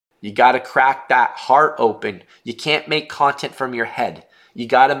You got to crack that heart open. You can't make content from your head. You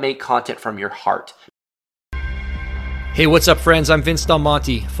got to make content from your heart. Hey, what's up, friends? I'm Vince Del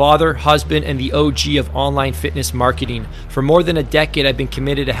Monte, father, husband, and the OG of online fitness marketing. For more than a decade, I've been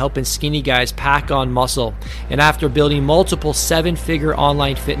committed to helping skinny guys pack on muscle. And after building multiple seven-figure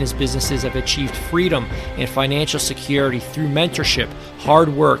online fitness businesses, I've achieved freedom and financial security through mentorship, hard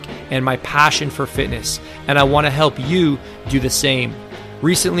work, and my passion for fitness. And I want to help you do the same.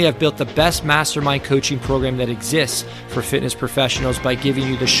 Recently, I've built the best mastermind coaching program that exists for fitness professionals by giving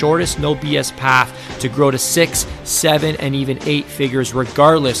you the shortest, no BS path to grow to 6, 7, and even 8 figures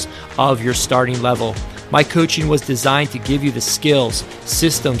regardless of your starting level. My coaching was designed to give you the skills,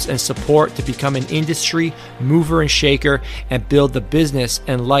 systems, and support to become an industry mover and shaker and build the business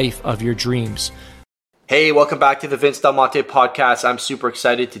and life of your dreams. Hey, welcome back to the Vince Del Monte podcast. I'm super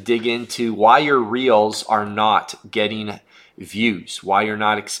excited to dig into why your reels are not getting views, why you're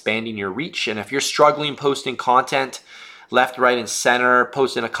not expanding your reach. And if you're struggling posting content left, right, and center,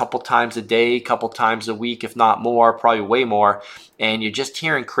 posting a couple times a day, couple times a week, if not more, probably way more, and you're just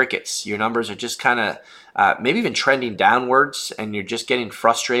hearing crickets, your numbers are just kind of maybe even trending downwards, and you're just getting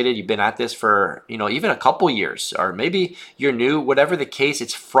frustrated. You've been at this for, even a couple years, or maybe you're new, whatever the case,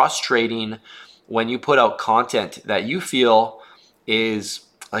 it's frustrating when you put out content that you feel is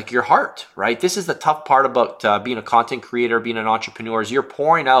like your heart, right? This is the tough part about being a content creator, being an entrepreneur, is you're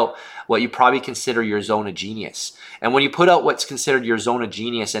pouring out what you probably consider your zone of genius. And when you put out what's considered your zone of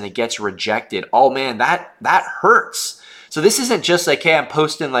genius and it gets rejected, oh man, that hurts. So this isn't just like, hey, I'm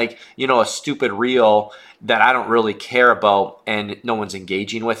posting like, a stupid reel that I don't really care about and no one's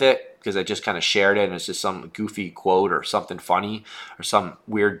engaging with it because I just kind of shared it and it's just some goofy quote or something funny or some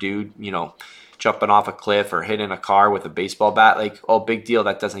weird dude, jumping off a cliff or hitting a car with a baseball bat, like, oh, big deal,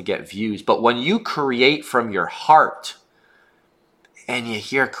 that doesn't get views. But when you create from your heart and you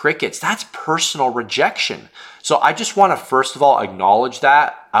hear crickets, that's personal rejection. So I just want to, first of all, acknowledge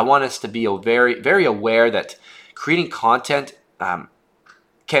that. I want us to be very, very aware that creating content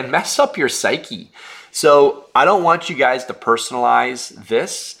can mess up your psyche. So I don't want you guys to personalize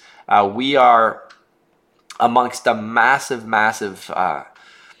this. We are amongst a massive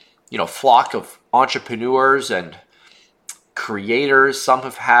flock of entrepreneurs and creators. Some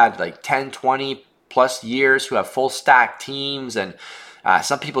have had like 10, 20 plus years who have full stack teams, and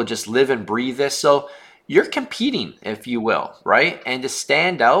some people just live and breathe this. So you're competing, if you will, right? And to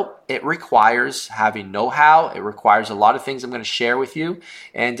stand out, it requires having know-how. It requires a lot of things I'm going to share with you.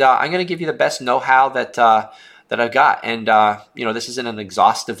 And I'm going to give you the best know-how that I've got. And, this isn't an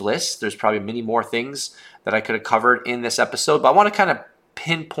exhaustive list. There's probably many more things that I could have covered in this episode, but I want to kind of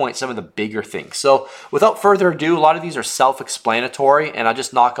pinpoint some of the bigger things. So without further ado, a lot of these are self-explanatory and I'll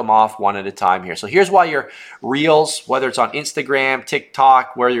just knock them off one at a time here. So here's why your reels, whether it's on Instagram,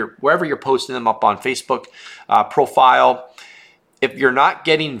 TikTok, wherever you're posting them up on Facebook profile, if you're not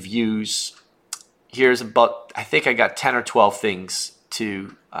getting views, here's I think I got 10 or 12 things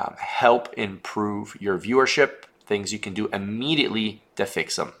to help improve your viewership, things you can do immediately to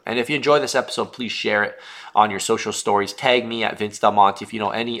fix them. And if you enjoy this episode, please share it on your social stories. Tag me at Vince Del Monte if you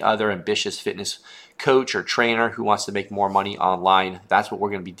know any other ambitious fitness coach or trainer who wants to make more money online. That's what we're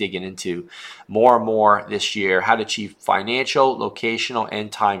going to be digging into more and more this year, how to achieve financial, locational, and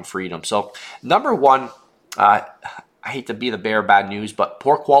time freedom. So number one, I hate to be the bearer of bad news, but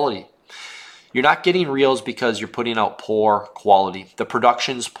poor quality. You're not getting reels because you're putting out poor quality. The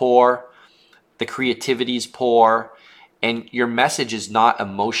production's poor, the creativity's poor, and your message is not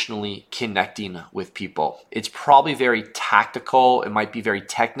emotionally connecting with people. It's probably very tactical. It might be very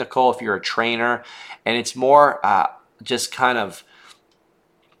technical if you're a trainer, and it's more just kind of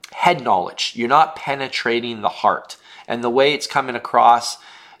head knowledge. You're not penetrating the heart. And the way it's coming across,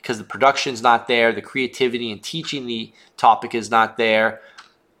 because the production's not there, the creativity and teaching the topic is not there,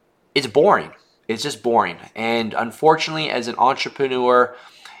 it's boring. It's just boring. And unfortunately, as an entrepreneur,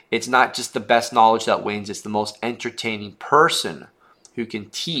 it's not just the best knowledge that wins, it's the most entertaining person who can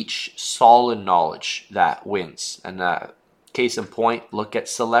teach solid knowledge that wins. And case in point, look at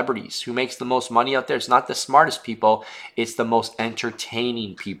celebrities. Who makes the most money out there? It's not the smartest people, it's the most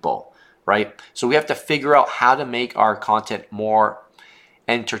entertaining people, right? So we have to figure out how to make our content more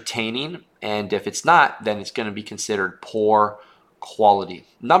entertaining. And if it's not, then it's going to be considered poor quality.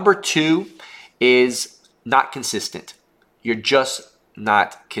 Number two is not consistent. You're just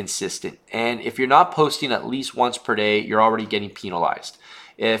not consistent. And if you're not posting at least once per day, you're already getting penalized.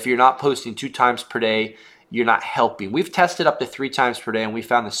 If you're not posting 2 times per day, you're not helping. We've tested up to 3 times per day and we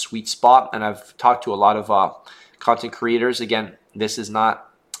found the sweet spot. And I've talked to a lot of content creators. Again, this is not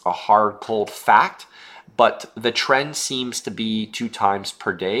a hard, cold fact, but the trend seems to be 2 times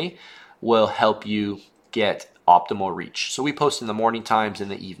per day will help you get optimal reach. So we post in the morning times and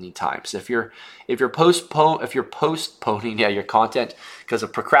the evening times. If you're postponing your content because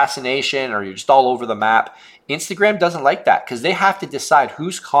of procrastination or you're just all over the map, Instagram doesn't like that because they have to decide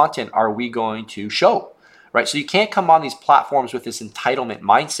whose content are we going to show, right? So you can't come on these platforms with this entitlement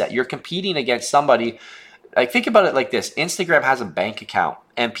mindset. You're competing against somebody. Like, think about it like this. Instagram has a bank account,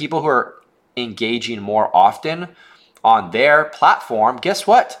 and people who are engaging more often on their platform, guess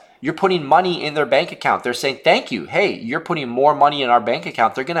what? You're putting money in their bank account. They're saying, thank you. Hey, you're putting more money in our bank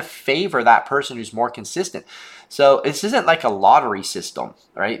account. They're going to favor that person who's more consistent. So this isn't like a lottery system,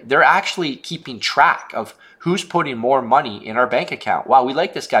 right? They're actually keeping track of who's putting more money in our bank account. Wow, we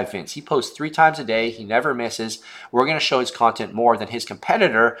like this guy, Vince. He posts 3 times a day. He never misses. We're going to show his content more than his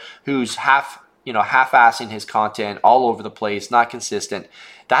competitor who's half-assing his content all over the place, not consistent.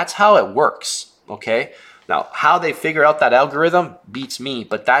 That's how it works, okay? Now, how they figure out that algorithm beats me,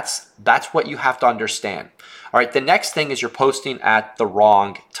 but that's what you have to understand. All right, the next thing is you're posting at the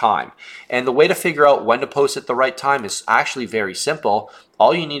wrong time. And the way to figure out when to post at the right time is actually very simple.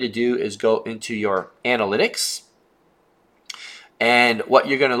 All you need to do is go into your analytics, and what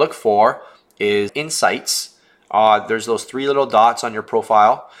you're going to look for is insights. There's those 3 little dots on your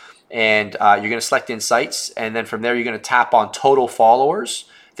profile, and you're going to select insights, and then from there you're going to tap on total followers.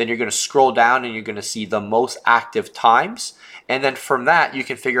 Then you're going to scroll down and you're going to see the most active times. And then from that, you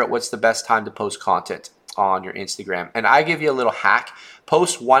can figure out what's the best time to post content on your Instagram. And I give you a little hack.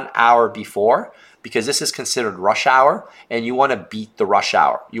 Post 1 hour before, because this is considered rush hour and you want to beat the rush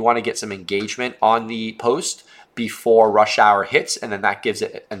hour. You want to get some engagement on the post before rush hour hits, and then that gives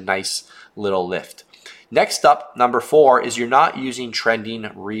it a nice little lift. Next up, number 4 is you're not using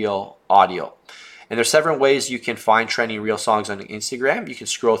trending reel audio. And there's several ways you can find trending reel songs on Instagram. You can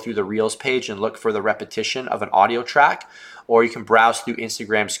scroll through the Reels page and look for the repetition of an audio track, or you can browse through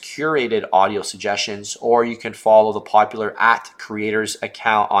Instagram's curated audio suggestions, or you can follow the popular @creators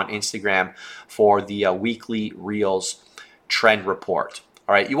account on Instagram for the weekly Reels trend report.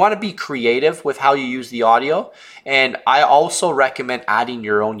 All right, you want to be creative with how you use the audio, and I also recommend adding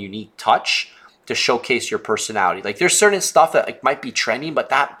your own unique touch to showcase your personality. Like, there's certain stuff that might be trending, but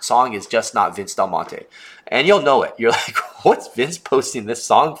that song is just not Vince Del Monte. And you'll know it. You're like, what's Vince posting this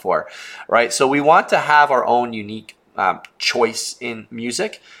song for? Right? So we want to have our own unique choice in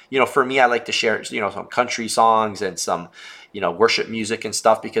music. For me, I like to share, some country songs and some, worship music and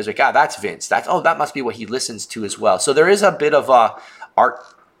stuff, because that's Vince. That must be what he listens to as well. So there is a bit of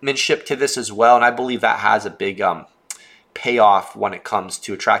artmanship to this as well. And I believe that has a big payoff when it comes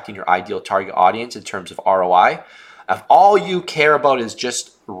to attracting your ideal target audience in terms of ROI. If all you care about is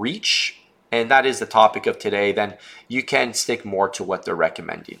just reach, and that is the topic of today, then you can stick more to what they're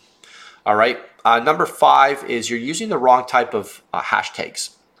recommending. All right. Number 5 is you're using the wrong type of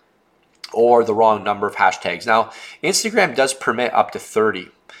hashtags or the wrong number of hashtags. Now, Instagram does permit up to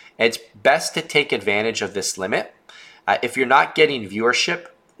 30. It's best to take advantage of this limit. If you're not getting viewership,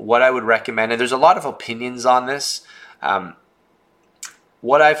 what I would recommend, and there's a lot of opinions on this,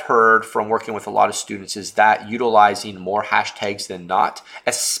 what I've heard from working with a lot of students is that utilizing more hashtags than not,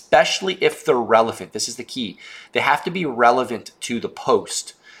 especially if they're relevant. This is the key. They have to be relevant to the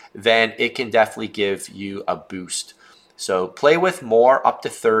post. Then it can definitely give you a boost. So play with more, up to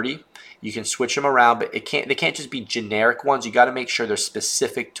 30. You can switch them around, but they can't just be generic ones. You got to make sure they're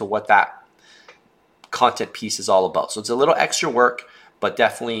specific to what that content piece is all about. So it's a little extra work, but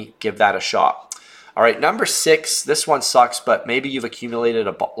definitely give that a shot. All right, number 6, this one sucks, but maybe you've accumulated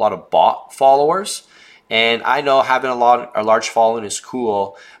a lot of bot followers. And I know having a large following is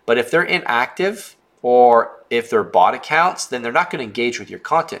cool, but if they're inactive or if they're bot accounts, then they're not going to engage with your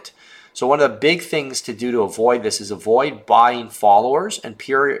content. So one of the big things to do to avoid this is avoid buying followers and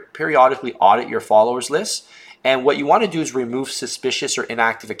periodically audit your followers list. And what you want to do is remove suspicious or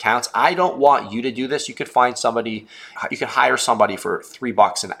inactive accounts. I don't want you to do this. You could hire somebody for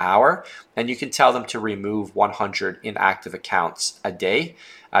 $3 an hour, and you can tell them to remove 100 inactive accounts a day,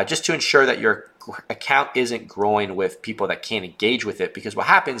 just to ensure that your account isn't growing with people that can't engage with it. Because what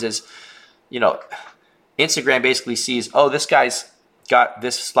happens is, Instagram basically sees, oh, this guy's got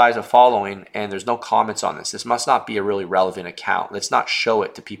this size of following and there's no comments on this. This must not be a really relevant account. Let's not show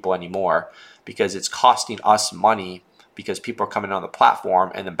it to people anymore, because it's costing us money, because people are coming on the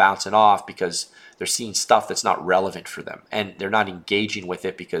platform and then bouncing off because they're seeing stuff that's not relevant for them, and they're not engaging with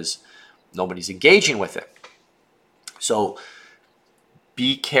it because nobody's engaging with it. So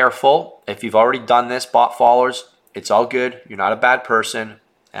be careful. If you've already done this, bot followers, it's all good. You're not a bad person.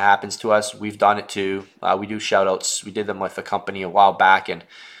 It happens to us. We've done it too. We do shout outs. We did them with a company a while back, and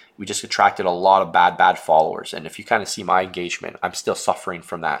we just attracted a lot of bad followers. And if you kind of see my engagement, I'm still suffering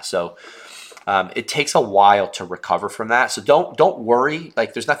from that. So it takes a while to recover from that. So don't worry.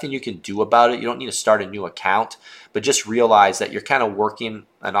 Like, there's nothing you can do about it. You don't need to start a new account, but just realize that you're kind of working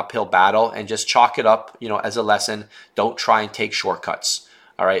an uphill battle, and just chalk it up, as a lesson. Don't try and take shortcuts.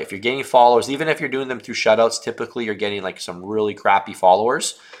 All right. If you're getting followers, even if you're doing them through shutouts, typically you're getting like some really crappy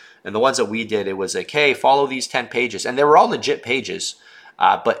followers. And the ones that we did, it was like, hey, follow these 10 pages. And they were all legit pages,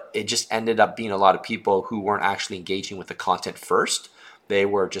 but it just ended up being a lot of people who weren't actually engaging with the content first. They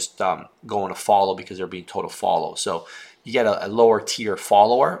were just going to follow because they're being told to follow. So you get a lower tier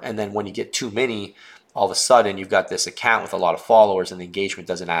follower. And then when you get too many, all of a sudden you've got this account with a lot of followers and the engagement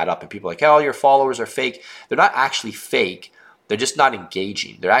doesn't add up. And people are like, oh, your followers are fake. They're not actually fake. They're just not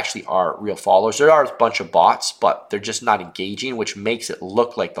engaging. There actually are real followers. There are a bunch of bots, but they're just not engaging, which makes it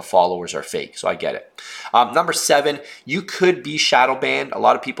look like the followers are fake. So I get it. Number 7, you could be shadow banned. A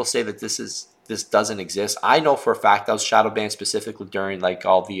lot of people say that this doesn't exist. I know for a fact I was shadow banned specifically during like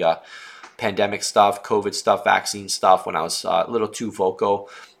all the pandemic stuff, COVID stuff, vaccine stuff, when I was a little too vocal.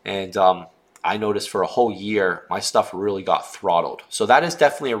 And I noticed for a whole year, my stuff really got throttled. So that is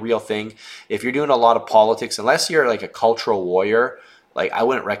definitely a real thing. If you're doing a lot of politics, unless you're like a cultural warrior, like, I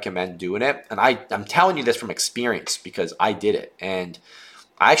wouldn't recommend doing it. And I'm telling you this from experience because I did it. And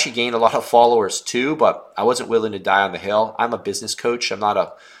I actually gained a lot of followers too, but I wasn't willing to die on the hill. I'm a business coach. I'm not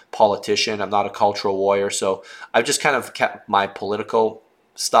a politician. I'm not a cultural warrior. So I've just kind of kept my political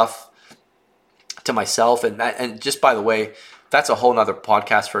stuff to myself. And just, by the way, that's a whole nother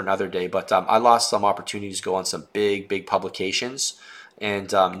podcast for another day. But I lost some opportunities to go on some big publications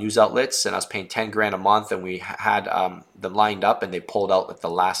and news outlets. And I was paying $10,000 a month, and we had them lined up, and they pulled out at the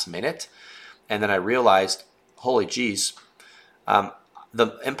last minute. And then I realized, holy geez,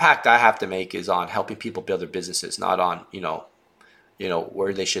 the impact I have to make is on helping people build their businesses, not on,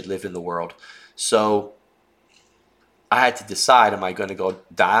 where they should live in the world. So I had to decide, am I going to go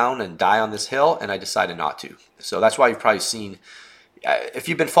down and die on this hill? And I decided not to. So that's why you've probably seen, if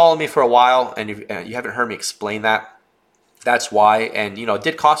you've been following me for a while and you haven't heard me explain that, that's why. And, it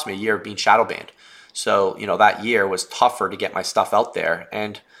did cost me a year of being shadow banned. So, that year was tougher to get my stuff out there.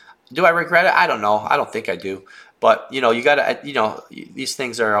 And do I regret it? I don't know. I don't think I do. But, you got to, these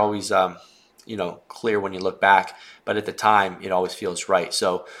things are always, clear when you look back. But at the time, it always feels right.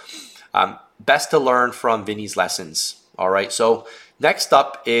 So best to learn from Vinny's lessons. All right. So next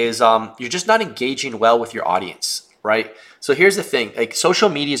up is you're just not engaging well with your audience, right? So here's the thing. Like, social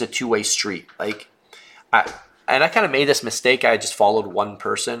media is a two-way street. Like, I kind of made this mistake. I just followed one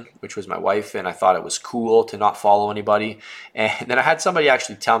person, which was my wife, and I thought it was cool to not follow anybody. And then I had somebody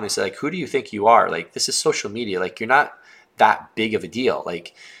actually tell me, say, like, who do you think you are? Like, this is social media. Like, you're not that big of a deal.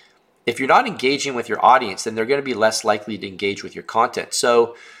 Like, if you're not engaging with your audience, then they're going to be less likely to engage with your content.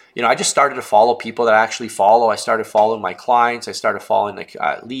 So, I just started to follow people that I actually follow. I started following my clients. I started following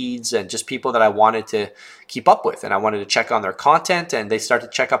leads and just people that I wanted to keep up with. And I wanted to check on their content, and they start to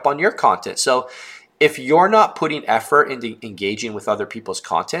check up on your content. So if you're not putting effort into engaging with other people's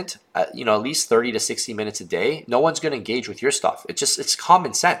content, at least 30 to 60 minutes a day, no one's going to engage with your stuff. It's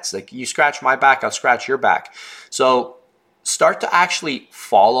common sense. Like, you scratch my back, I'll scratch your back. So start to actually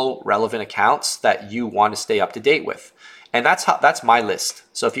follow relevant accounts that you want to stay up to date with. And that's my list.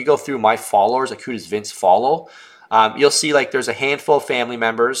 So if you go through my followers, like who does Vince follow, you'll see like there's a handful of family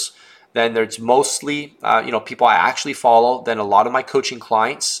members. Then there's mostly, people I actually follow. Then a lot of my coaching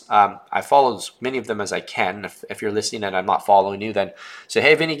clients, I follow as many of them as I can. If you're listening and I'm not following you, then say,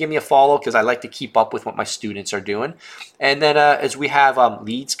 hey, Vinny, give me a follow, because I like to keep up with what my students are doing. And then as we have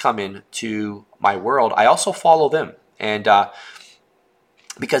leads come in to my world, I also follow them. And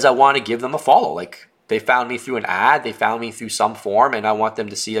because I want to give them a follow. Like, they found me through an ad, they found me through some form, and I want them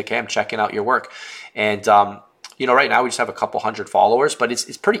to see, okay, I'm checking out your work. And right now we just have a couple hundred followers, but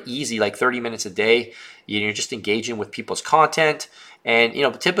it's pretty easy, like 30 minutes a day. You're just engaging with people's content. And,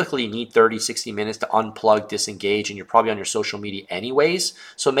 typically you need 30, 60 minutes to unplug, disengage, and you're probably on your social media anyways.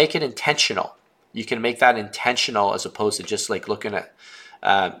 So make it intentional. You can make that intentional as opposed to just like looking at,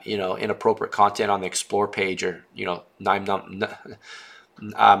 inappropriate content on the explore page or,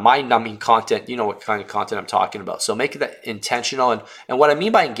 mind-numbing content. You know what kind of content I'm talking about. So make that intentional. And what I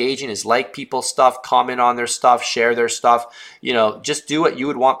mean by engaging is like people's stuff, comment on their stuff, share their stuff. Just do what you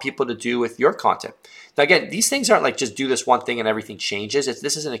would want people to do with your content. Now, again, these things aren't like just do this one thing and everything changes.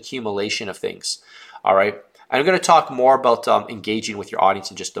 This is an accumulation of things. All right. I'm going to talk more about engaging with your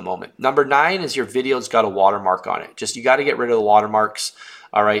audience in just a moment. Number 9 is your video's got a watermark on it. You got to get rid of the watermarks.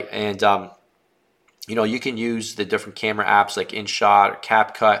 All right. And, you can use the different camera apps like InShot or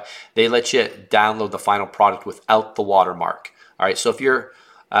CapCut. They let you download the final product without the watermark. All right. So if you're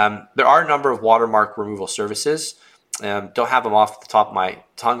There are a number of watermark removal services. Don't have them off the top of my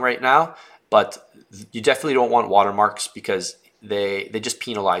tongue right now, but you definitely don't want watermarks because they just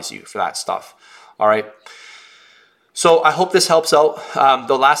penalize you for that stuff. All right. So I hope this helps out.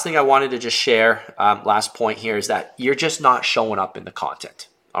 The last thing I wanted to just share, last point here, is that you're just not showing up in the content.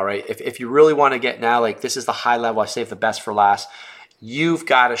 All right. If you really want to get now, like this is the high level, I save the best for last. You've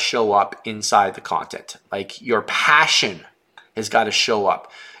got to show up inside the content. Like your passion has got to show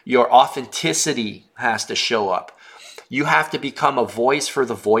up. Your authenticity has to show up. You have to become a voice for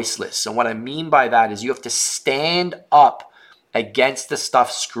the voiceless. And what I mean by that is you have to stand up against the stuff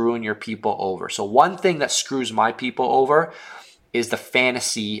screwing your people over. So one thing that screws my people over is the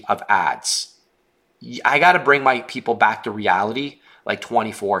fantasy of ads. I got to bring my people back to reality like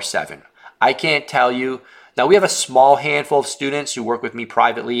 24/7. I can't tell you. Now we have a small handful of students who work with me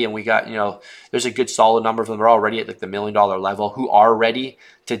privately, and we got, there's a good solid number of them. They're already at like the $1 million level who are ready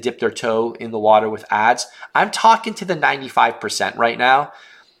to dip their toe in the water with ads. I'm talking to the 95% right now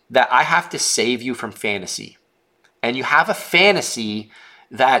that I have to save you from fantasy. And you have a fantasy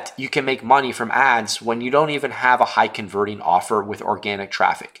that you can make money from ads when you don't even have a high converting offer with organic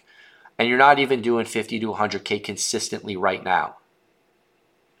traffic. And you're not even doing 50 to 100K consistently right now.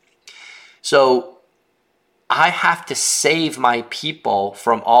 So I have to save my people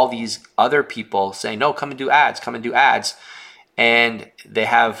from all these other people saying, no, come and do ads. And they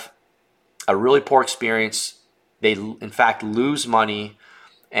have a really poor experience. They, in fact, lose money.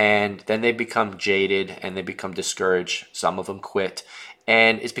 And then they become jaded and they become discouraged. Some of them quit.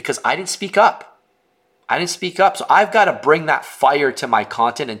 And it's because I didn't speak up. So I've got to bring that fire to my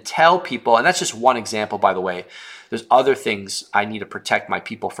content and tell people, and that's just one example, by the way. There's other things I need to protect my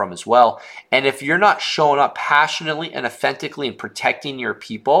people from as well. And if you're not showing up passionately and authentically and protecting your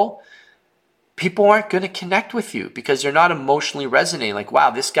people aren't going to connect with you because you're not emotionally resonating. Like, wow,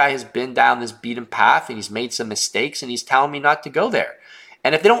 this guy has been down this beaten path and he's made some mistakes and he's telling me not to go there.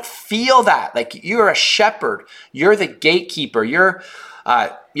 And if they don't feel that, like you're a shepherd, you're the gatekeeper, you're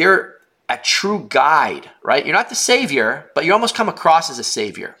a true guide, right? You're not the savior, but you almost come across as a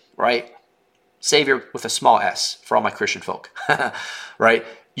savior, right? Savior with a small s for all my Christian folk, right?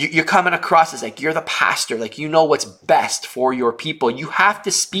 You're coming across as like you're the pastor, like you know what's best for your people. You have to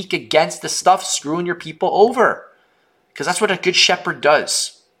speak against the stuff screwing your people over because that's what a good shepherd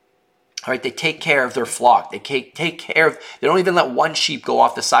does. All right, they take care of their flock. They take care of, they don't even let one sheep go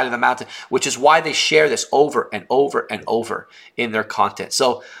off the side of the mountain, which is why they share this over and over and over in their content.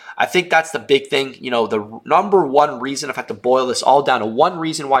 So I think that's the big thing. The number one reason, if I have to boil this all down to one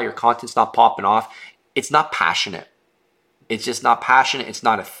reason why your content's not popping off, it's not passionate. It's just not passionate. It's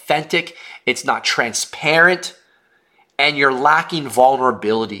not authentic. It's not transparent. And you're lacking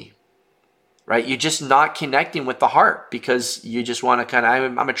vulnerability, right? You're just not connecting with the heart because you just want to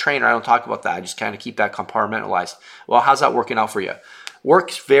I'm a trainer. I don't talk about that. I just kind of keep that compartmentalized. Well, how's that working out for you?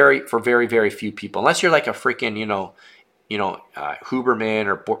 Works for very, very few people. Unless you're like a freaking, Huberman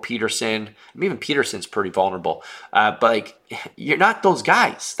or Peterson. Even Peterson's pretty vulnerable. But like, you're not those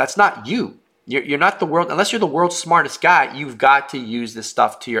guys. That's not you. You're not the world, unless you're the world's smartest guy. You've got to use this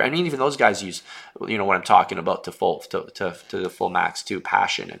stuff to your. I mean, even those guys use, what I'm talking about to the full max too,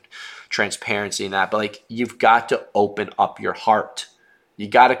 passion and transparency and that. But like, you've got to open up your heart. You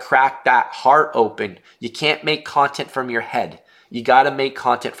got to crack that heart open. You can't make content from your head. You got to make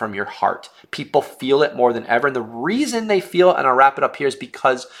content from your heart. People feel it more than ever. And the reason they feel it, and I'll wrap it up here, is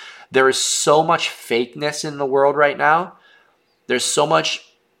because there is so much fakeness in the world right now. There's so much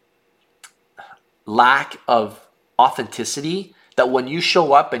lack of authenticity that when you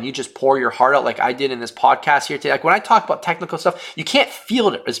show up and you just pour your heart out like I did in this podcast here today, like when I talk about technical stuff, you can't feel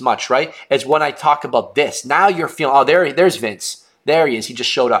it as much, right? As when I talk about this. Now you're feeling, oh, there's Vince. There he is. He just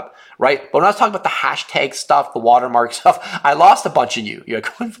showed up, right? But when I was talking about the hashtag stuff, the watermark stuff, I lost a bunch of you. You're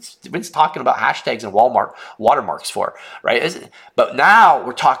like, what's Vince talking about hashtags and watermarks for, right? But now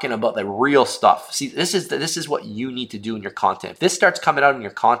we're talking about the real stuff. See, this is what you need to do in your content. If this starts coming out in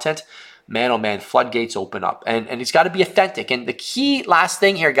your content, man, oh man, floodgates open up. And it's got to be authentic. And the key last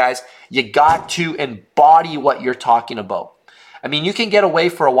thing here, guys, you got to embody what you're talking about. I mean, you can get away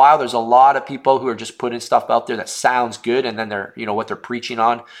for a while. There's a lot of people who are just putting stuff out there that sounds good, and then they're, what they're preaching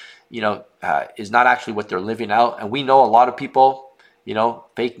on, is not actually what they're living out. And we know a lot of people,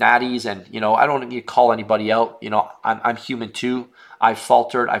 fake natties, and I don't need to call anybody out. I'm human too. I've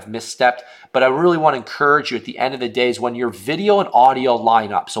faltered, I've misstepped, but I really want to encourage you at the end of the day is when your video and audio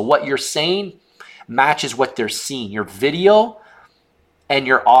line up. So what you're saying matches what they're seeing. Your video and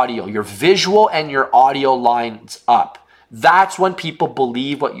your audio, your visual and your audio lines up. That's when people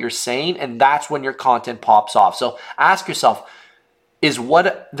believe what you're saying, and that's when your content pops off. So ask yourself, is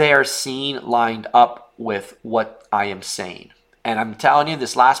what they are seeing lined up with what I am saying? And I'm telling you,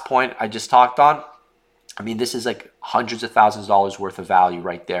 this last point I just talked on, I mean, this is like hundreds of thousands of dollars worth of value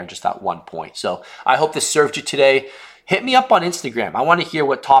right there in just that one point. So I hope this served you today. Hit me up on Instagram. I want to hear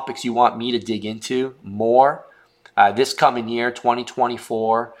what topics you want me to dig into more this coming year,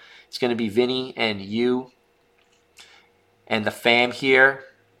 2024. It's going to be Vinny and you and the fam here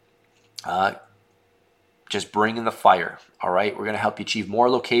just bringing the fire, all right? We're going to help you achieve more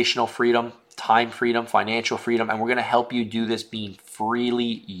locational freedom, time freedom, financial freedom, and we're going to help you do this being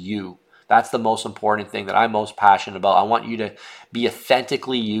freely you. That's the most important thing that I'm most passionate about. I want you to be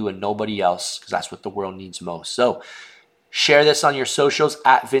authentically you and nobody else, because that's what the world needs most. So share this on your socials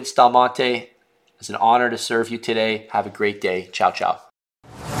at Vince Del Monte. It's an honor to serve you today. Have a great day. Ciao, ciao.